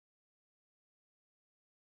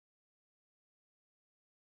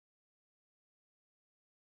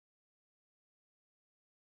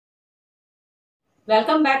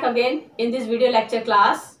Welcome back again in this video lecture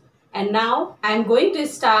class, and now I am going to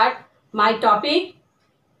start my topic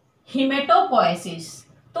hematopoiesis.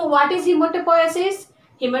 So what is hematopoiesis?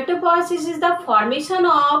 Hematopoiesis is the formation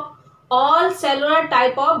of all cellular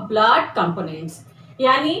type of blood components.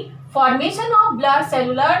 यानी formation of blood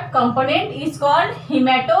cellular component is called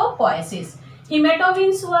hematopoiesis. Hemato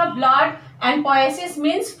means blood and poiesis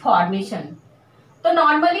means formation. तो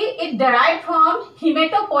normally it derive from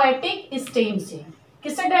haematopoietic stem cell.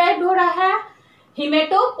 किससे derive हो रहा है?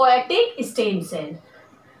 Haematopoietic stem cell.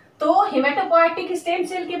 तो haematopoietic stem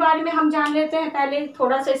cell के बारे में हम जान लेते हैं. पहले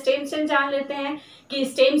थोड़ा सा स्टेम सेल जान लेते हैं कि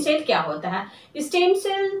स्टेम सेल क्या होता है. Stem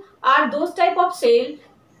cell are those type of cell.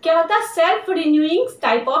 क्या होता है? Self renewing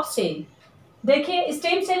type of cell. देखिए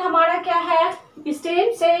स्टेम सेल हमारा क्या है?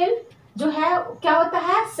 स्टेम सेल जो है क्या होता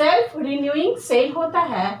है? सेल्फ रिन्यूइंग सेल होता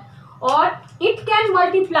है और इट कैन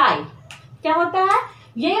मल्टीप्लाई. क्या होता है?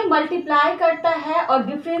 ये मल्टीप्लाई करता है और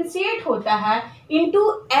डिफ्रेंशिएट होता है into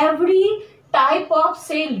every type of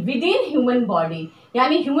cell with in human body.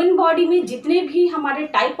 यानी ह्यूमन बॉडी में जितने भी हमारे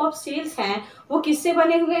टाइप ऑफ सेल्स हैं वो किससे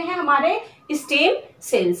बने हुए हैं? हमारे स्टेम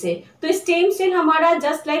सेल से. तो स्टेम सेल हमारा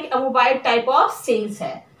just like अमोबाइड type of sales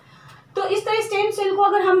है. तो इस तरह स्टेम सेल को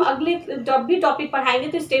अगर हम अगले जब भी टॉपिक पढ़ाएंगे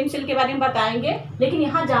तो स्टेम सेल के बारे में बताएंगे, लेकिन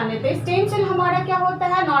यहाँ जान लेते हैं स्टेम सेल हमारा क्या होता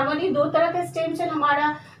है. नॉर्मली दो तरह का स्टेम सेल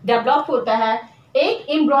हमारा डेवलप होता है. एक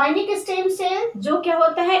एम्ब्रॉयनिक स्टेम सेल जो क्या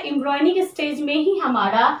होता है? एम्ब्रॉयनिक स्टेज में ही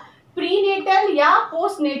हमारा प्रीनेटल या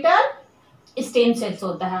पोस्टनेटल स्टेम सेल्स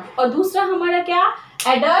होता है. और दूसरा हमारा क्या?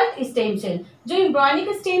 Adult stem cell. जो एम्ब्रॉयनिक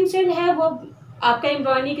स्टेम सेल है वो आपका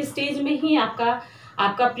एम्ब्रॉयनिक स्टेज में ही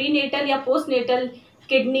आपका प्रीनेटल या पोस्टनेटल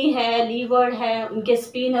किडनी है, लीवर है, उनके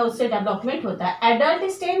स्पिन है, उससे डेवलपमेंट होता है. एडल्ट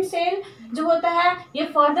स्टेम सेल जो होता है ये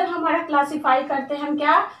फर्दर हमारा क्लासिफाई करते हैं हम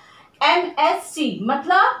क्या? MSc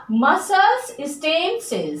मतलब muscles stem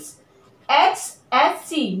cells.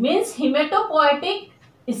 HSC means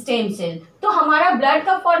haematopoietic stem cell. तो हमारा ब्लड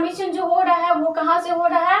का फॉर्मेशन जो हो रहा है वो कहाँ से हो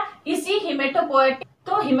रहा है? इसी हिमेटोपोएटिक.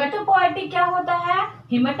 तो हिमेटोपोएटिक क्या होता है?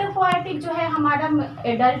 हिमेटोपोएटिक जो है हमारा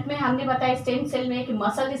एडल्ट में हमने बताया स्टेम सेल में कि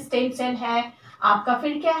मसल स्टेम सेल है आपका.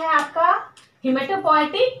 फिर क्या है? आपका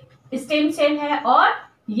हिमेटोपोएटिक स्टेम सेल है और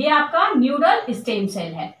ये आपका न्यूरल स्टेम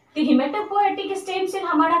सेल है. तो हिमेटोपोएटिक स्टेम सेल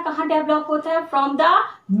हमारा कहाँ डेवलप होता है? From the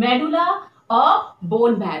medulla of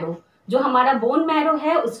bone marrow. जो हमारा बोन मैरो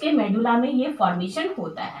है उसके मेडुला में ये फॉर्मेशन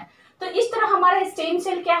होता है. तो इस तरह हमारा स्टेम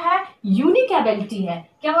सेल क्या है? यूनिक एबिलिटी है.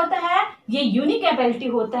 क्या होता है? ये यूनिक एबिलिटी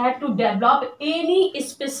होता है to develop any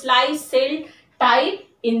specialised cell type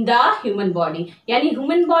in the human body. यानी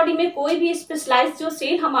ह्यूमन बॉडी में कोई भी स्पेशलाइज्ड जो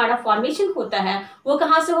सेल हमारा फॉर्मेशन होता है वो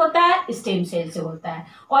कहाँ से होता है? स्टेम सेल से होता है.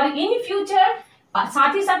 और इन फ्यूचर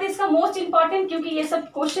साथ ही साथ इसका मोस्ट इंपॉर्टेंट, क्योंकि ये सब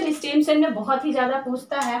क्वेश्चन स्टेम सेल में बहुत ही ज्यादा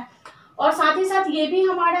पूछता है, और साथ ही साथ ये भी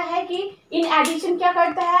हमारा है कि इन एडिशन क्या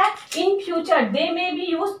करता है? In future they may be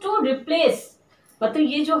use to replace. मतलब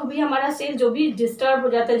ये जो भी हमारा सेल जो भी डिस्टर्ब हो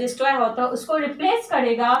जाता है, डिस्ट्रॉय होता है, उसको रिप्लेस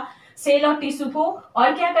करेगा सेल और टिश्यू को.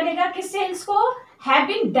 और क्या करेगा कि सेल्स को हैव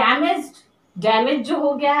बीन डैमेज जो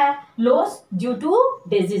हो गया है, लॉस ड्यू टू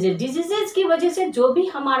डिजीजेस की वजह से जो भी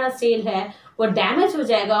हमारा सेल है वो डैमेज हो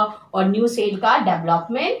जाएगा और न्यू सेल का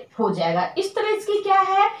डेवलपमेंट हो जाएगा. इस तरह इसकी क्या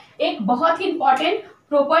है? एक बहुत ही इंपॉर्टेंट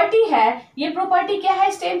प्रॉपर्टी है. ये प्रॉपर्टी क्या है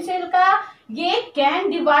स्टेम सेल का? ये कैन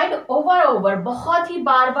डिवाइड ओवर. बहुत ही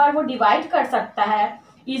बार बार वो डिवाइड कर सकता है.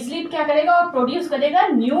 इजिली क्या करेगा? और प्रोड्यूस करेगा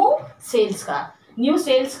न्यू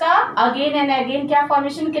सेल्स का अगेन एंड अगेन क्या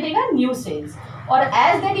फॉर्मेशन करेगा? New sales. और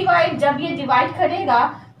एज दे डिवाइड, जब ये डिवाइड करेगा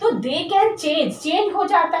तो दे कैन चेंज हो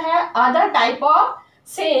जाता है other type of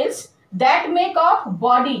sales that make of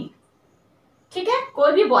body. ठीक है,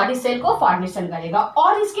 कोई भी बॉडी सेल को फॉर्मेशन करेगा.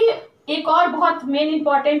 और इसकी एक और बहुत मेन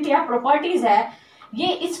इंपॉर्टेंट या प्रॉपर्टीज है, ये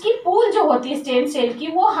इसकी पूल जो होती है स्टेम सेल की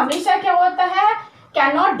वो हमेशा क्या होता है?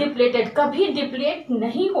 कैन नॉट डिप्लेटेड, कभी डिप्लेट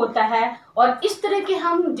नहीं होता है. और इस तरह के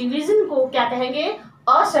हम डिवीजन को क्या कहेंगे?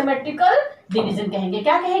 असिमेट्रिकल डिवीजन कहेंगे.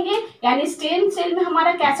 क्या कहेंगे? यानी स्टेम सेल में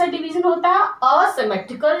हमारा कैसा डिवीजन होता है?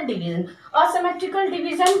 Asymmetrical division. असिमेट्रिकल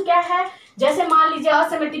डिवीजन क्या है? जैसे मान लीजिए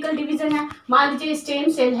असिमेट्रिकल डिवीजन है, मान लीजिए स्टेम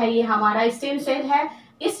सेल है, ये हमारा स्टेम सेल है.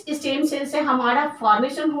 इस स्टेम सेल से हमारा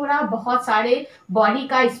फॉर्मेशन हो रहा बहुत सारे बॉडी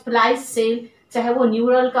का स्प्लाइस सेल, चाहे वो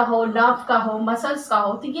न्यूरल का हो, नर्व का हो, मसल्स का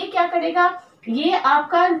हो. तो ये क्या करेगा? ये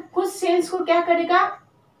आपका कुछ सेल्स को क्या करेगा?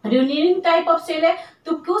 रियूनियनिंग टाइप ऑफ सेल है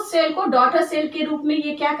तो कुछ सेल को डॉटर सेल के रूप में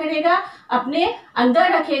ये क्या करेगा? अपने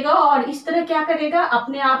अंदर रखेगा और इस तरह क्या करेगा?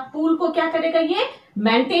 अपने आप पूल को क्या करेगा? ये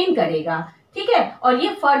मेंटेन करेगा. ठीक है, और ये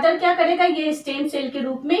फर्दर क्या करेगा? ये स्टेम सेल के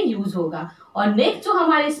रूप में यूज होगा. और नेक्स्ट जो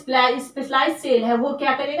हमारे स्पेशलाइज्ड सेल है वो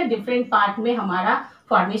क्या करेगा? डिफरेंट पार्ट में हमारा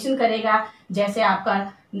फॉर्मेशन करेगा. जैसे आपका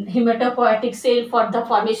haematopoietic cell for the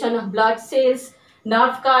formation of blood cells,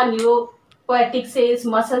 nerve का न्यूरोपोएटिक सेल्स,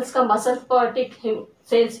 मसल्स का मसल पोएटिक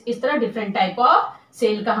सेल्स, इस तरह डिफरेंट टाइप ऑफ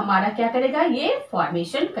सेल का हमारा क्या करेगा, ये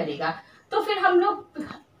फॉर्मेशन करेगा। तो फिर हम लोग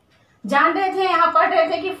जान रहे थे, यहाँ पढ़ रहे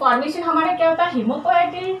थे कि फॉर्मेशन हमारा क्या होता है,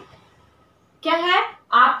 हीमोपोएटिक क्या है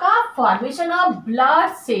आपका formation of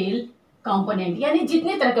blood cell component, यानी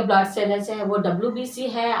जितने तरह के ब्लड सेल है, चाहे वो WBC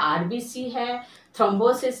है, RBC है,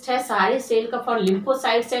 थ्रोम्बोसिस्ट है, सारे सेल का फॉर्म,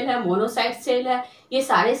 लिम्फोसाइट सेल है, मोनोसाइट सेल है, ये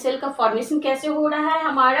सारे सेल का फॉर्मेशन कैसे हो रहा है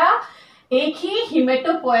हमारा, एक ही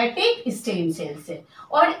हिमेटोपोएटिक स्टेम सेल से।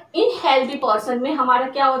 और इन हेल्दी पर्सन में हमारा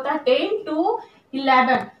क्या होता है 10 to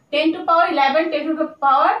 11, 10 to power 11, 10 to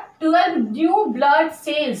power 12 new blood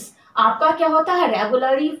cells आपका क्या होता है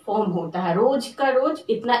रेगुलरली फॉर्म होता है, रोज का रोज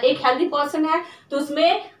इतना। एक हेल्दी पर्सन है तो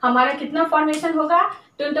उसमें हमारा कितना फॉर्मेशन होगा,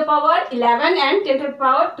 10 to power 11 and 10 to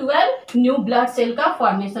power 12 new blood cell का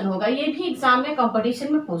फॉर्मेशन होगा। ये भी एग्जाम में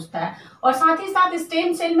कंपटीशन में पूछता है। और साथ ही साथ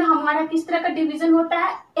स्टेम सेल में हमारा किस तरह का डिवीजन होता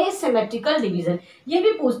है, एसिमेट्रिकल डिवीजन, ये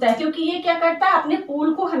भी पूछता है, क्योंकि ये क्या करता है अपने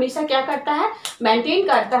पूल को हमेशा क्या करता है मेंटेन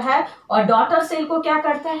करता है, और डॉटर सेल को क्या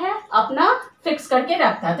करता है अपना फिक्स करके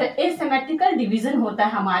रखता है। तो एसिमेट्रिकल डिवीजन होता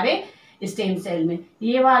है हमारे स्टेम सेल में,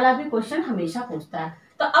 ये वाला भी क्वेश्चन हमेशा पूछता है।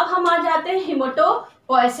 तो अब हम आ जाते हैं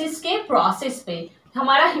हीमेटोपोएसिस के प्रोसेस पे।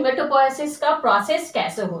 हमारा हीमेटोपोएसिस का प्रोसेस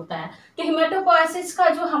कैसे होता है, कि हीमेटोपोएसिस का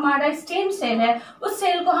जो हमारा स्टेम सेल है उस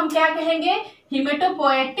सेल को हम क्या कहेंगे,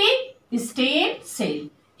 हीमेटोपोएटिक स्टेम सेल,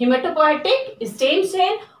 हीमेटोपोएटिक स्टेम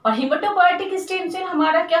सेल। और हीमेटोपोएटिक स्टेम सेल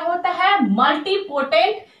हमारा क्या होता है,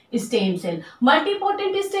 multipotent stem cell.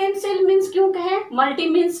 Multipotent stem cell means क्यों कहें, multi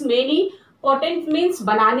means many, potent means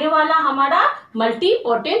बनाने वाला, हमारा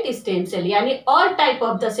मल्टीपोटेंट स्टेम सेल, यानी all type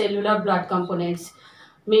of the cellular blood components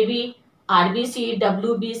may be RBC,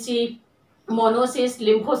 WBC, monocytes,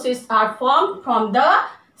 lymphocytes are formed from the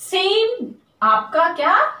same आपका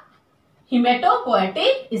क्या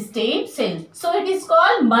hematopoietic stem cell. So it is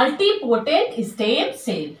called multipotent stem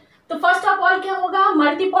cell. तो first of all क्या होगा,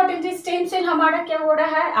 multipotent stem cell हमारा क्या हो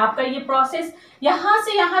रहा है, आपका ये प्रोसेस यहाँ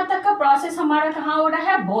से यहाँ तक का प्रोसेस हमारा कहाँ हो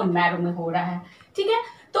रहा है, बोन मैरो में हो रहा है। ठीक है,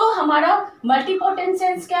 तो हमारा मल्टीपोटेंट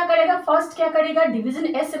सेल्स क्या करेगा, फर्स्ट क्या करेगा, डिवीजन,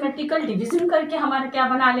 एसिमेट्रिकल डिवीजन करके हमारा क्या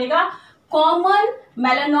बना लेगा, कॉमन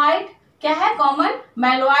मेलानॉइड, क्या है कॉमन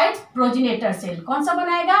माइलॉइड प्रोजेनेटर सेल। कौन सा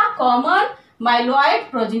बनाएगा, कॉमन माइलॉइड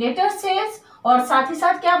प्रोजेनेटर सेल्स। और साथ ही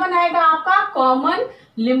साथ क्या बनाएगा आपका, कॉमन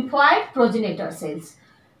लिम्फॉइड प्रोजेनेटर सेल्स।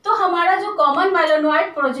 तो हमारा जो कॉमन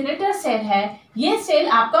माइलोनॉइड प्रोजेनेटर सेल है, ये सेल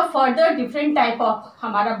आपका फर्दर डिफरेंट टाइप ऑफ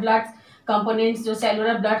हमारा ब्लड कंपोनेंट्स, जो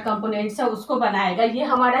सेलुलर ब्लड कंपोनेंट्स है उसको बनाएगा। ये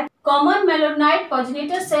हमारा कॉमन मेलानॉइड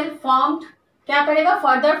प्रोजेनेटर सेल फॉर्म क्या करेगा,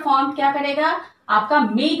 फर्दर फॉर्म क्या करेगा आपका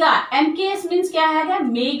मेगा, MKS मीन्स क्या है,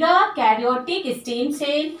 mega karyotic stem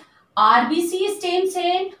cell, RBC stem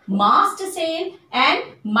cell, mast cell and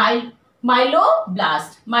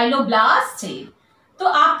myeloblast cell. तो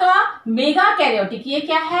आपका मेगा कैरियोटिक, ये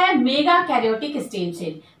क्या है, mega karyotic stem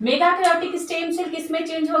cell. Mega karyotic stem cell किसमें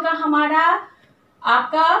चेंज होगा हमारा,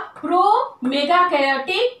 आपका प्रो मेगा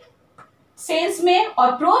कैरियोटिक सेल्स में।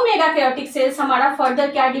 और प्रो मेगा कैरियोटिक सेल्स हमारा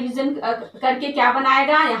फर्दर क्या डिवीजन करके क्या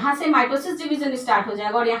बनाएगा, यहाँ से माइटोसिस डिवीजन स्टार्ट हो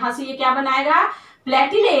जाएगा और यहाँ से ये क्या बनाएगा,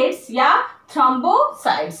 प्लेटिलेट्स या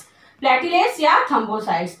थ्रोम्बोसाइट्स, प्लेटिलेट्स या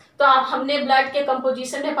थ्रोम्बोसाइट्स। तो आप हमने ब्लड के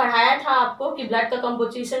कंपोजिशन में पढ़ाया था आपको कि ब्लड का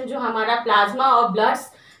कंपोजिशन जो हमारा प्लाज्मा और ब्लड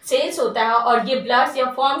सेल्स होता है, और ये ब्लड या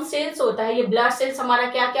फॉर्म सेल्स होता है, ये ब्लड सेल्स हमारा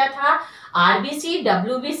क्या क्या था, RBC,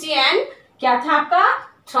 WBC एंड क्या था आपका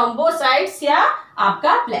थ्रोम्बोसाइट्स या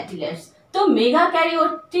आपका प्लेटिलेट्स। तो मेगा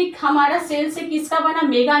कैरियोटिक हमारा सेल से किसका बना,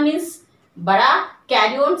 मेगा मीन्स बड़ा,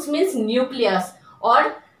 कैरियोन्स मीन्स न्यूक्लियस,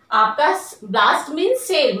 और आपका ब्लास्ट मीन्स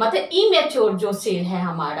सेल, मतलब इमेच्योर जो सेल है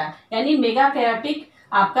हमारा, यानी मेगा कैरियोटिक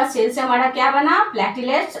आपका सेल से हमारा क्या बना,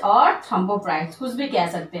 प्लेटिलेट्स और थ्रोम्बोसाइट्स, कुछ भी कह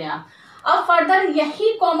सकते हैं आप। अब फर्दर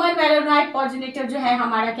यही कॉमन मेलानॉइड प्रोजेनेटर जो है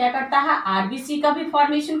हमारा क्या करता है, RBC का भी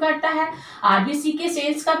फॉर्मेशन करता है, RBC के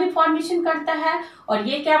सेल्स का भी फॉर्मेशन करता है, और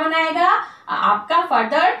ये क्या बनाएगा आपका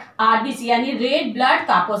फर्दर RBC यानी रेड ब्लड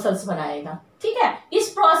कार्पोसल्स बनाएगा। ठीक है, इस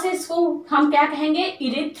प्रोसेस को हम क्या कहेंगे,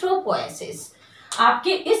 इरिथ्रोपोएसिस।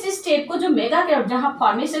 आपके इस स्टेप को जो मेगा कैरियोट जहां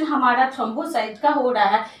फॉर्मेशन हमारा थ्रोम्बोसाइट का हो रहा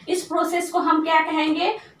है, इस प्रोसेस को हम क्या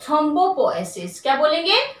कहेंगे, थ्रोम्बोपोएसिस। क्या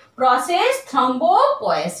बोलेंगे, प्रोसेस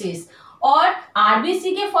थ्रोम्बोपोएसिस। और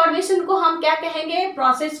RBC के फॉर्मेशन को हम क्या कहेंगे,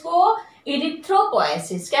 प्रोसेस को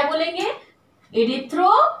इरिथ्रोपोएसिस। क्या बोलेंगे,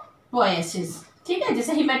 इरिथ्रोपोएसिस। ठीक है,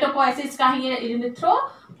 जैसे हिमेटोपोएसिस का ही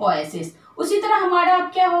इरिथ्रोपोएसिस। उसी तरह हमारा अब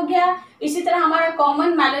क्या हो गया, इसी तरह हमारा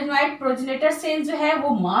कॉमन माइलोइड प्रोजेनेटर सेल जो है वो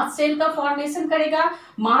मास्ट सेल का फॉर्मेशन करेगा।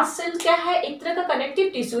 मास्ट सेल क्या है, एक तरह का कनेक्टिव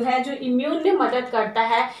टिश्यू है जो इम्यून में मदद करता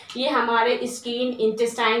है। ये हमारे स्किन,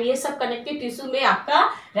 इंटेस्टाइन, ये सब कनेक्टिव टिश्यू में आपका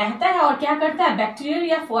रहता है और क्या करता है, बैक्टीरियल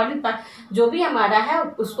या फॉरेन जो भी हमारा है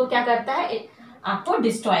उसको क्या करता है, आपको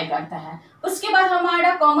डिस्ट्रॉय करता है। उसके बाद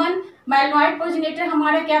हमारा कॉमन माइलोइड प्रोजेनेटर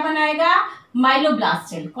हमारा क्या बनाएगा, माइलोब्लास्ट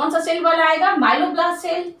सेल। कौन सा सेल बनाएगा, माइलोब्लास्ट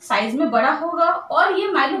सेल। साइज में बड़ा होगा और ये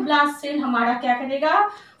माइलोब्लास्ट सेल हमारा क्या करेगा,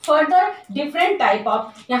 फर्दर डिफरेंट टाइप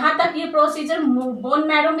ऑफ, यहाँ तक ये प्रोसीजर बोन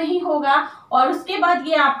मैरो में ही होगा और उसके बाद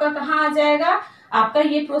ये आपका कहाँ आ जाएगा, आपका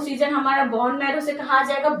ये प्रोसीजर हमारा बोन मैरो से कहाँ आ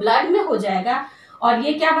जाएगा, ब्लड में हो जाएगा। और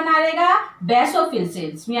ये क्या बना लेगा, बेसोफिल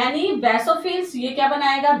सेल्स, यानी बेसोफिल्स, ये क्या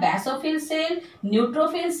बनाएगा, basophil cell,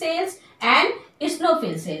 neutrophil sales and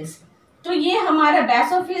eosinophil sales. तो ये हमारा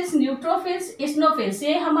बेसोफिल्स, न्यूट्रोफिल्स, इस्नोफिल्स,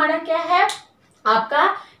 ये हमारा क्या है, आपका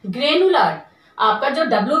ग्रेनुलर, आपका जो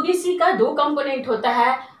WBC का दो कंपोनेंट होता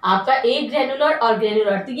है, आपका एक ग्रेनुलर और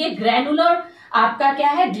ग्रेनुलर। तो ये ग्रेनुलर आपका क्या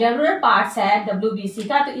है, ग्रेनुलर पार्ट्स है WBC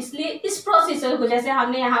का। तो इसलिए इस प्रोसेसर को, जैसे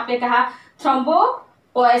हमने यहाँ पे कहा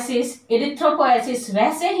थ्रोम्बोपोएसिस, एरिथ्रोपोएसिस,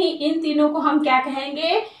 वैसे ही इन तीनों को हम क्या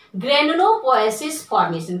कहेंगे, ग्रेनुलोपोएसिस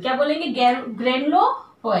फॉर्मेशन। क्या बोलेंगे,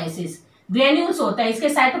 ग्रेनुलोपोएसिस। ग्रेन्यूल्स होता है, इसके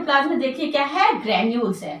साइटोप्लाज्म में देखिए क्या है,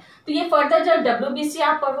 ग्रेन्यूल्स है। तो ये फर्दर जब WBC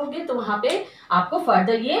आप पढ़ोगे तो वहां पे आपको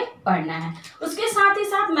फर्दर ये पढ़ना है। उसके साथ ही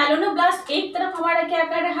साथ मेलानोब्लास्ट एक तरफ हमारा क्या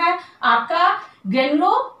कर रहा है, आपका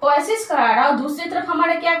ग्रेनुलोपोएसिस करा रहा है और दूसरी तरफ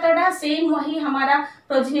हमारा क्या कर रहा है, सेम वही हमारा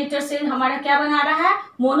प्रोजेनेटर सेल हमारा क्या बना रहा है,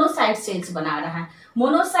 मोनोसाइट सेल्स बना रहा है।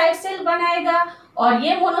 मोनोसाइट सेल बनाएगा और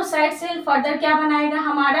ये मोनोसाइट सेल फर्दर क्या बनाएगा,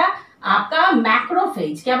 हमारा आपका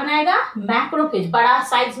मैक्रोफेज। क्या बनाएगा, मैक्रोफेज, बड़ा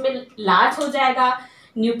साइज में लार्ज हो जाएगा,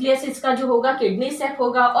 न्यूक्लियस इसका जो होगा किडनी शेप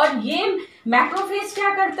होगा। और ये मैक्रोफेज क्या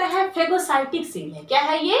करता है, फेगोसाइटिक सेल है। क्या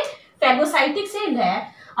है ये, फेगोसाइटिक सेल है।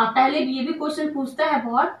 अब पहले ये भी क्वेश्चन पूछता है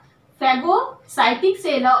बहुत, फेगोसाइटिक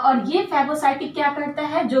सेल है और ये फेगोसाइटिक क्या करता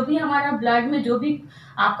है, जो भी हमारा ब्लड में जो भी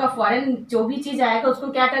आपका फॉरेन जो भी चीज आएगा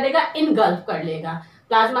उसको क्या करेगा, इनगल्फ कर लेगा।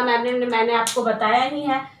 प्लाज्मा मेम्ब्रेन में मैंने आपको बताया ही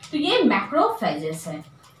है। तो ये मैक्रोफेजेस है।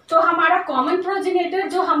 तो हमारा कॉमन प्रोजेनेटर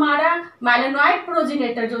जो हमारा माइलोइड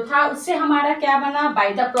प्रोजेनेटर जो था उससे हमारा क्या बना, by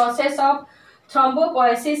the process of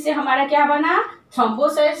thrombopoiesis से हमारा क्या बना,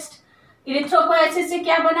 थ्रोम्बोसिस्ट। इरिथ्रोपोएसिस से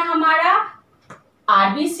क्या बना, हमारा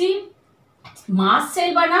RBC मास्ट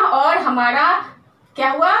सेल बना। और हमारा क्या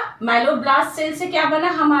हुआ, माइलोब्लास्ट सेल से क्या बना,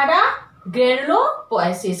 हमारा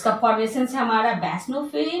ग्रेनुलोपोएसिस का फॉर्मेशन से हमारा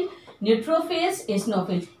बेसोफिल, न्यूट्रोफिल्स,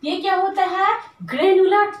 इस्नोफिल। ये क्या होता है,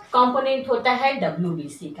 ग्रेनुलर कंपोनेंट होता है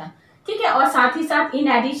WBC का, ठीक है। और साथ ही साथ in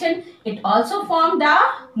addition it also form the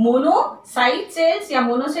monocyte sales या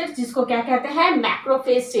मोनोसाइट्स, जिसको क्या कहते हैं,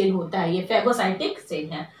 मैक्रोफेज सेल होता है। ये फेगोसाइटिक सेल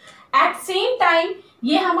है। एट सेम टाइम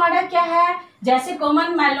ये हमारा क्या है, जैसे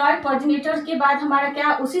कॉमन माइलोइड प्रोजेनेटर के बाद हमारा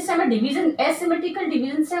क्या, उसी समय डिवीजन, एसिमेट्रिकल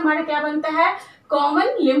डिवीजन से हमारा क्या बनता है,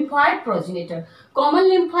 common lymphoid progenitor. Common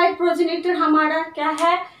lymphoid progenitor हमारा क्या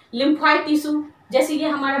है, लिम्फॉइड टिश्यू, जैसे ये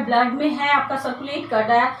हमारा ब्लड में है, आपका सर्कुलेट कर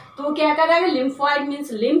रहा है, तो वो क्या कर रहा है, लिम्फॉइड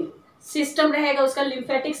मींस लिम्फ सिस्टम रहेगा, उसका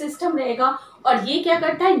लिम्फेटिक सिस्टम रहेगा। और ये क्या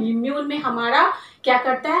करता है, इम्यून में हमारा क्या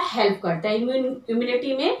करता है, हेल्प करता है,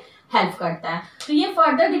 इम्यूनिटी में हेल्प करता है। तो ये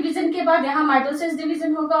फर्दर डिवीजन के बाद यहाँ माइटोसिस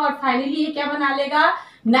डिवीजन होगा और फाइनली ये क्या बना लेगा,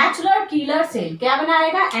 नेचुरल किलर सेल। क्या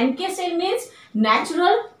बनाएगा, NK cell means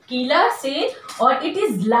natural killer cell और it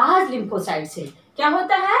is large lymphocyte cell. क्या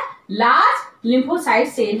होता है, लार्ज लिम्फोसाइट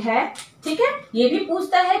सेल है, ठीक है। ये भी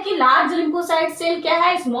पूछता है कि लार्ज लिम्फोसाइट सेल क्या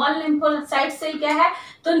है, स्मॉल लिम्फोसाइट सेल क्या है।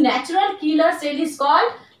 तो natural killer cell is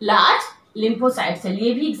called large lymphocyte cell.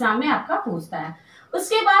 ये भी एग्जाम में आपका पूछता है।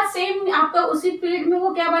 उसके बाद सेम आपका उसी पीरियड में वो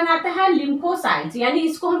क्या बनाता है, लिम्फोसाइट्स, यानी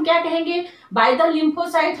इसको हम क्या कहेंगे, बाय द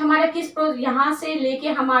लिम्फोसाइट हमारा किस यहाँ से लेके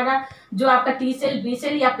हमारा जो आपका T सेल, B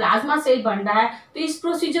सेल या प्लाज्मा सेल बन रहा है, तो इस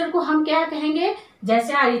प्रोसीजर को हम क्या कहेंगे,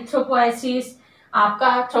 जैसे एरिथ्रोपोएसिस,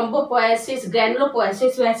 आपका थ्रोम्बोपोएसिस,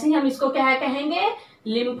 ग्रेनुलोपोएसिस, वैसे ही हम इसको क्या कहेंगे,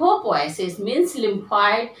 लिम्फोपोएसिस मींस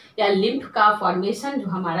लिम्फॉइड या लिम्फ का फॉर्मेशन, जो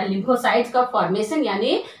हमारा लिम्फोसाइट्स का फॉर्मेशन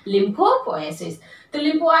यानी लिम्फोपोएसिस। तो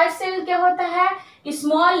लिम्फोइड सेल क्या होता है,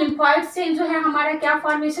 स्मॉल लिम्फोइड सेल जो है हमारा क्या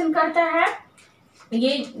फॉर्मेशन करता है,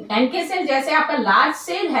 ये NK सेल जैसे आपका लार्ज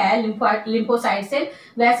सेल है लिम्फोसाइट सेल,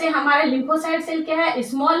 वैसे हमारा लिम्फोसाइट सेल क्या है,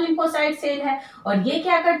 स्मॉल लिम्फोसाइट सेल है। और ये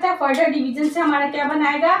क्या करता है, फर्दर डिवीजन से हमारा क्या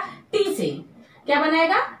बनाएगा, T सेल। क्या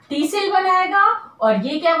बनाएगा, T सेल बनाएगा। और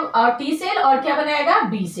ये क्या, और T सेल और क्या बनाएगा,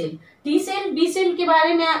 B cell. T cell B cell के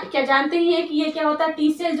बारे में क्या जानते ही है कि ये क्या होता है,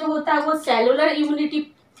 T सेल जो होता है वो सेलुलर इम्यूनिटी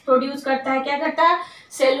प्रोड्यूस करता है। क्या करता है,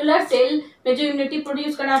 सेलुलर सेल में जो इम्यूनिटी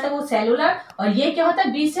प्रोड्यूस कराता है वो सेलुलर। और ये क्या होता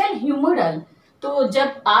है, B सेल ह्यूमरल, तो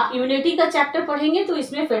जब आप इम्यूनिटी का चैप्टर पढ़ेंगे तो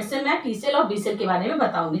इसमें फिर से मैं टी सेल और बी सेल के बारे में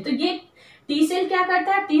बताऊंगी। तो ये टी सेल क्या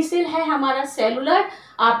करता है, टी सेल है हमारा सेलुलर,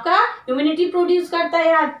 आपका इम्यूनिटी प्रोड्यूस करता है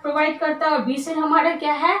या प्रोवाइड करता है, और बी सेल हमारा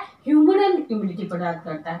क्या है, ह्यूमरल इम्यूनिटी प्रोवाइड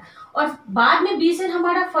करता है। और बाद में बी सेल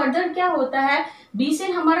हमारा फर्दर क्या होता है, बी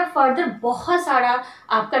सेल हमारा फर्दर बहुत सारा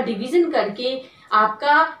आपका डिवीजन करके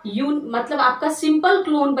आपका मतलब आपका सिंपल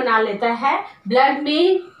क्लोन बना लेता है, ब्लड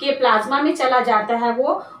में के प्लाज्मा में चला जाता है वो,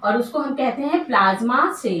 और उसको हम कहते हैं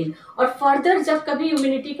प्लाज्मा सेल। और फर्दर जब कभी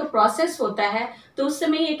इम्यूनिटी का प्रोसेस होता है तो उस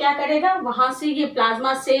समय ये क्या करेगा, वहां से ये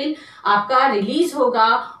प्लाज्मा सेल आपका रिलीज होगा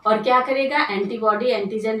और क्या करेगा, एंटीबॉडी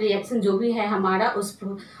एंटीजन रिएक्शन जो भी है हमारा उस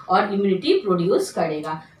और इम्यूनिटी प्रोड्यूस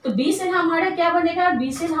करेगा। तो बी सेल हमारा क्या बनेगा,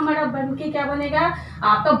 बी सेल हमारा बन के क्या बनेगा,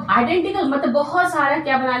 आपका आइडेंटिकल मतलब बहुत सारा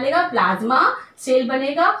क्या बना लेगा, प्लाज्मा सेल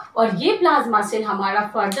बनेगा। और ये प्लाज्मा सेल हमारा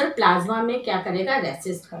फर्दर प्लाज्मा में क्या करेगा,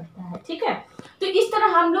 रेसिस्ट करता है। ठीक है, तो इस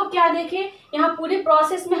तरह हम लोग क्या देखे यहाँ पूरे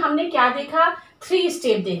प्रोसेस में, हमने क्या देखा, 3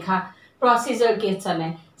 स्टेप देखा प्रोसीजर के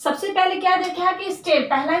समय। सबसे पहले क्या देखा कि स्टेप,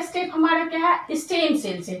 पहला स्टेप हमारा क्या है, स्टेम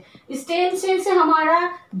सेल से। स्टेम सेल से हमारा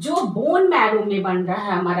जो बोन मैरो में बन रहा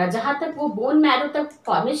है हमारा, जहां तक वो बोन मैरो तक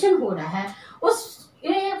फॉर्मेशन हो रहा है, उस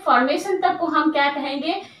फॉर्मेशन तक को हम क्या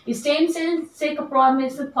कहेंगे, स्टेम सेल से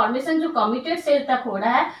फॉर्मेशन जो कमिटेड सेल तक हो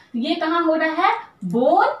रहा है, ये कहाँ हो रहा है,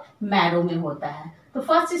 बोन मैरो में होता है। तो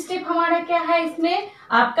फर्स्ट स्टेप हमारा क्या है इसमें,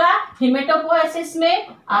 आपका हेमेटोपोएसिस में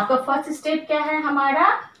आपका फर्स्ट स्टेप क्या है,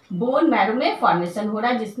 हमारा बोन मैरो में फॉर्मेशन हो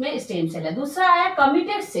रहा है जिसमें स्टेम सेल है। दूसरा है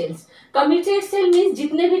committed sales. Committed cell means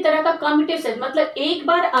जितने भी तरह का कमिटेड सेल, मतलब एक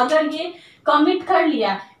बार अगर ये कमिट कर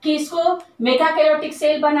लिया कि इसको मेगाकैरोटिक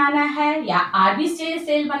सेल बनाना है या आरबीसी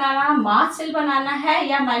सेल बनाना है, मास्ट सेल बनाना है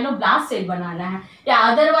या माइलोब्लास्ट सेल बनाना है, या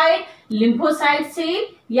अदरवाइज लिम्फोसाइट सेल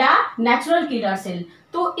या नेचुरल किलर सेल,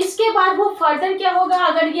 तो इसके बाद वो फर्दर क्या होगा,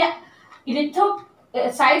 अगर ये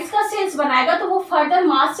इरिथ्रोसाइट्स का सेल्स बनाएगा तो वो फर्दर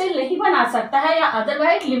मास्ट सेल नहीं बना सकता है या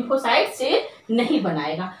अदरवाइज लिम्फोसाइट सेल नहीं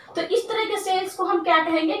बनाएगा। तो इस तरह के सेल्स को हम क्या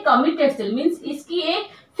कहेंगे, कमिटेड सेल। मींस इसकी एक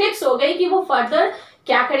फिक्स हो गई कि वो फर्दर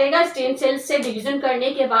क्या करेगा, स्टेम सेल से डिवीजन करने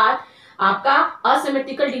के बाद, आपका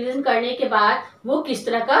असिमेट्रिकल डिवीजन करने के बाद वो किस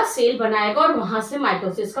तरह का सेल बनाएगा और वहां से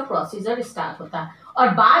माइटोसिस का प्रोसीजर स्टार्ट होता है। और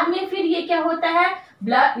बाद में फिर ये क्या होता है,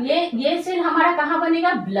 ब्लड, ये सेल हमारा कहाँ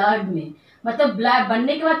बनेगा, ब्लड में, मतलब ब्लड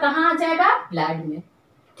बनने के बाद कहाँ आ जाएगा, ब्लड में।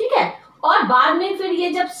 ठीक है, और बाद में फिर ये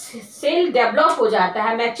जब सेल डेवलप हो जाता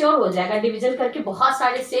है, मैच्योर हो जाएगा, डिवीजन करके बहुत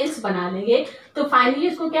सारे सेल्स बना लेंगे, तो फाइनली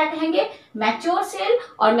इसको क्या कहेंगे, मैच्योर सेल।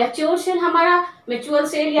 और मैच्योर सेल हमारा मैच्योर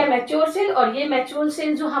सेल या मैच्योर सेल, और ये मैच्योर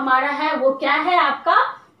सेल जो हमारा है वो क्या है आपका,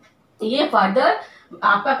 ये फर्दर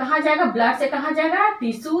आपका कहाँ जाएगा, ब्लड से कहाँ जाएगा,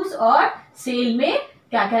 टिश्यूज और सेल में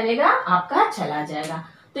क्या करेगा, आपका चला जाएगा।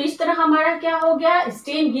 तो इस तरह हमारा क्या हो गया,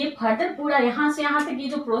 स्टेम, ये फर्दर पूरा यहाँ से यहाँ तक ये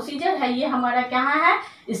जो प्रोसीजर है ये हमारा कहाँ है,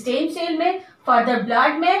 स्टेम सेल में, फर्दर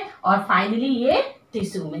ब्लड में, और फाइनली ये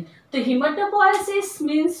टिश्यू में। तो हेमेटोपोएसिस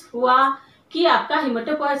मीन्स हुआ कि आपका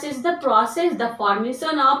हेमेटोपोएसिस the process the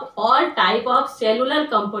formation of all type of cellular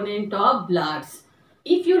component of bloods.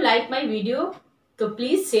 If you like my video तो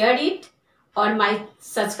प्लीज शेयर इट, और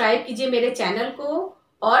सब्सक्राइब कीजिए मेरे चैनल को,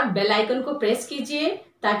 और बेल आइकन को प्रेस कीजिए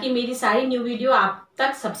ताकि मेरी सारी न्यू वीडियो आप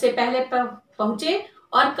तक सबसे पहले पहुंचे।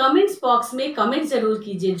 और कमेंट्स बॉक्स में कमेंट जरूर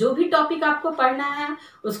कीजिए, जो भी टॉपिक आपको पढ़ना है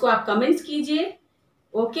उसको आप कमेंट्स कीजिए।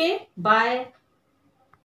 Okay, bye.